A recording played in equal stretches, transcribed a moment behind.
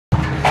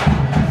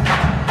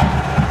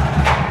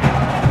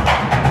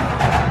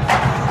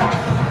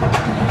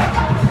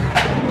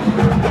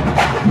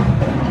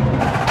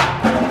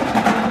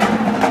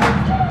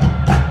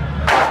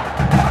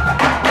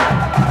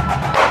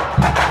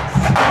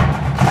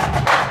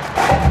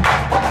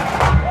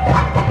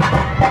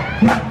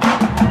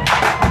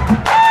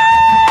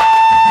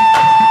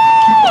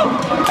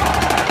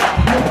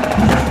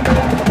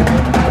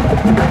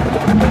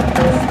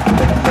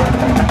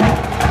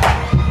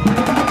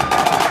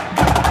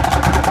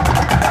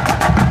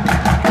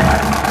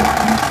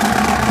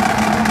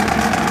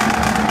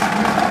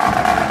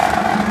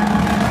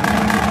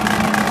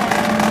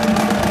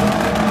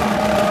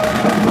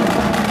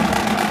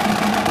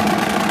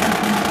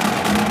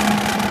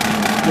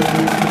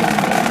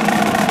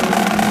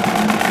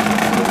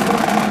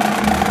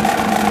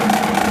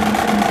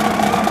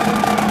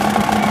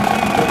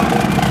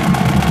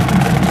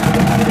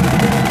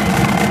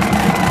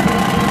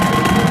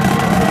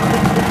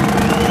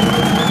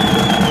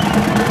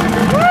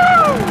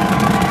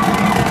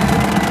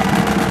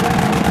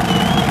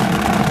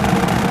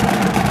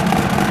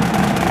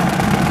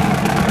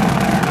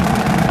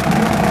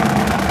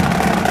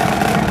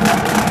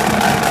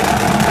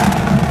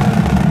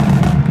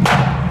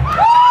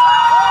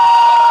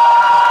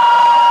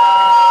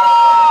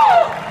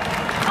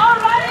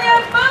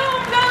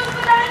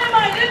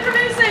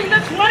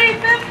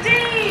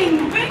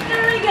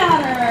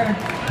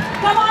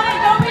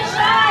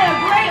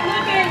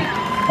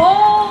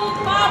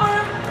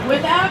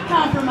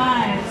not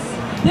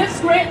compromise. This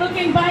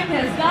great-looking bike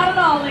has got it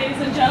all, ladies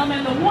and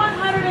gentlemen. The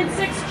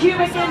 106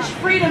 cubic inch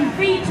Freedom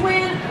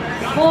V-Twin,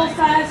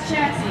 full-size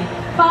chassis,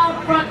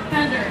 bob front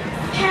fender,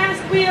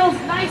 cast wheels,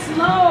 nice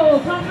low,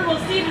 comfortable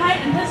seat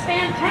height, and this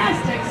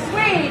fantastic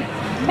suede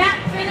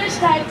matte finish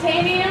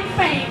titanium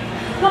paint.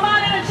 Come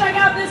on in and check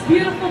out this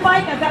beautiful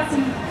bike. I've got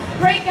some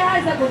great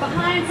guys that were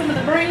behind, some of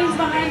the brains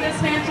behind this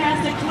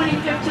fantastic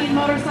 2015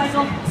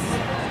 motorcycle.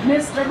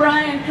 Mr.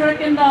 Brian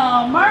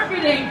Kirkendall,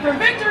 marketing for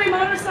Victory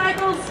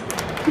Motorcycles.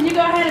 Can you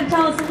go ahead and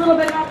tell us a little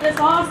bit about this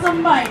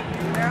awesome bike?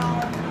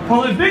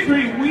 Well, at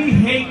Victory, we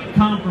hate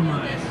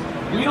compromise.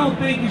 We don't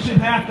think you should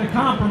have to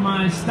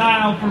compromise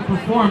style for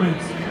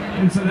performance.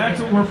 And so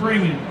that's what we're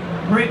bringing.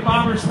 Great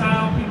bobber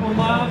style people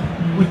love,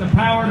 with the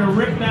power to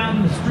rip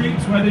down the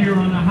streets, whether you're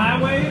on the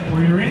highway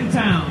or you're in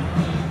town.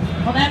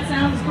 Well, that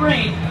sounds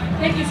great.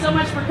 Thank you so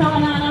much for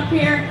coming on up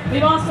here.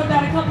 We've also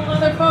got a couple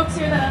other folks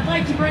here that I'd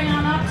like to bring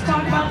on up to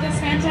talk about this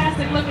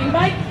fantastic looking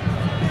bike.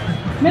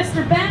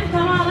 Mr. Ben,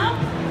 come on up.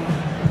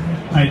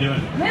 How you doing?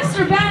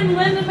 Mr. Ben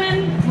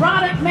Lindeman,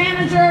 product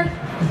manager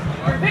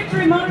for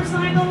Victory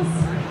Motorcycles.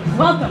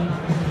 Welcome.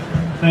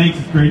 Thanks,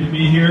 it's great to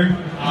be here.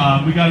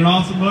 We got an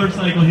awesome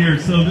motorcycle here.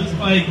 So this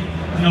bike,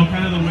 you know,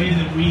 kind of the way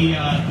that we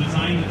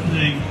designed this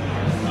thing,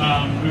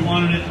 we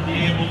wanted it to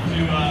be able to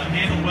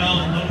handle well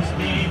at low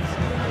speeds.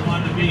 We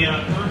wanted to be an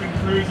urban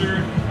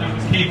cruiser that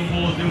was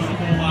capable of doing a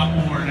whole lot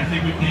more, and I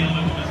think we've nailed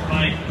it with this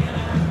bike.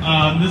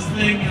 This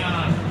thing,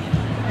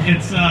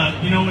 it's,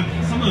 you know, with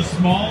some of the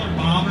smaller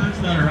bobbers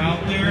that are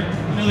out there,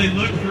 you know, they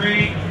look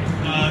great.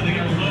 They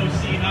got a low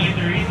seat height,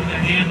 they're easy to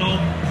handle,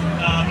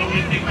 but when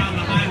you take them on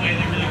the highway,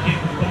 they really can't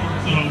perform.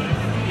 So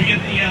we get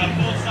the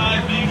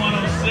full-size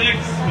V106,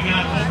 we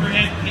got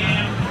overhead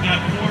cam, we got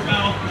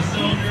 4-valve per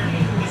cylinder.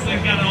 This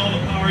thing's got all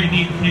the power you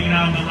need to take it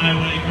out on the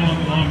highway and go on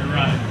the longer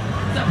ride.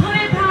 So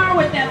plenty of power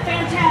with that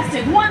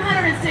fantastic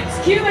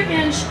 106 cubic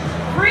inch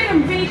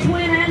Freedom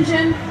V-Twin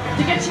engine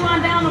to get you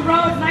on down the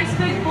road. Nice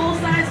big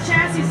full-size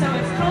chassis, so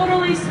it's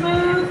totally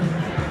smooth.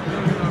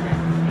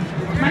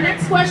 My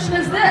next question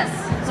is this,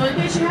 so in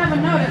case you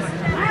haven't noticed,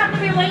 I happen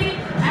to be a lady,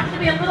 I happen to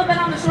be a little bit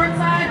on the short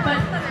side, but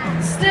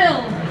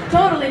still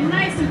totally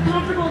nice and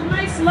comfortable,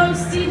 nice low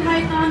seat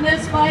height on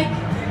this bike.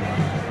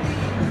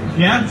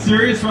 Yeah,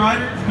 serious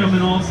riders come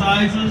in all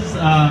sizes,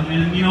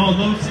 and you know, a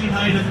low seat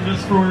height isn't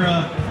just for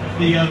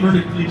the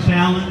vertically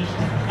challenged.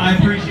 I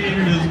appreciate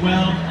it as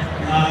well.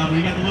 When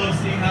you got the low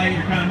seat height,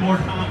 you're kind of more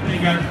confident,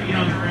 you got your feet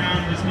on the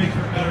ground, just makes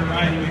for a better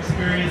riding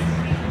experience.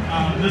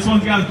 This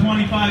one's got a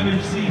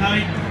 25-inch seat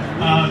height,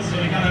 so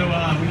you got to,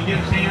 when you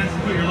get a chance,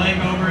 put your leg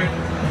over it,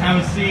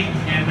 have a seat,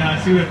 and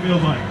see what it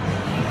feels like.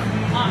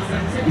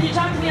 Awesome. So can you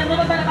talk to me a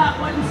little bit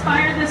about what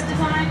inspired this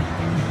design?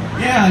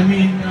 Yeah, I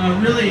mean,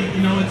 really,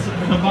 you know, it's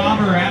the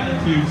bobber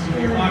attitude. So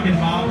if you're rocking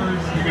bobbers,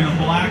 you're going to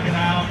black it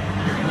out,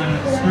 you're going to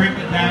strip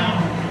it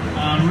down.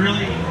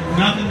 Really,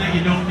 nothing that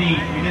you don't need.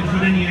 We didn't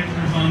put any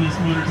extras on this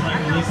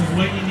motorcycle. This is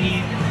what you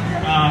need.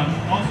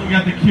 Also, we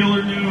got the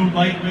killer new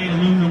lightweight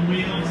aluminum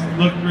wheels.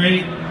 Look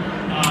great.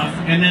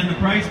 And then the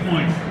price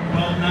point,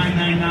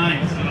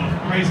 $12,999. So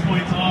price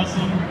point's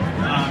awesome.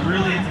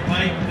 Really, it's a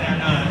bike that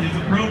is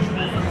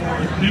approachable for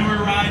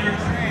newer riders.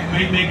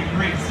 May make a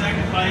great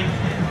second bike.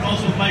 It's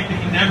also a bike that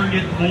you never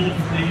get old,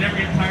 that you never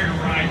get tired of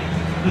riding.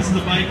 This is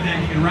a bike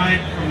that you can ride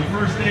from the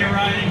first day of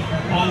riding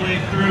all the way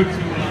through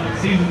to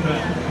season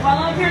bed. Well,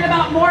 I'm hearing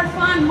about more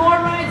fun, more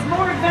rides,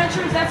 more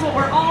adventures. That's what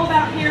we're all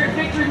about here at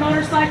Victory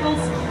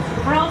Motorcycles.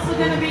 We're also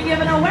going to be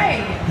giving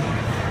away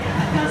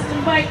a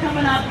custom bike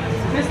coming up.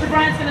 Mr.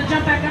 Brian's going to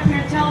jump back up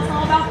here and tell us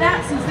all about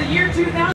that since the year 2000.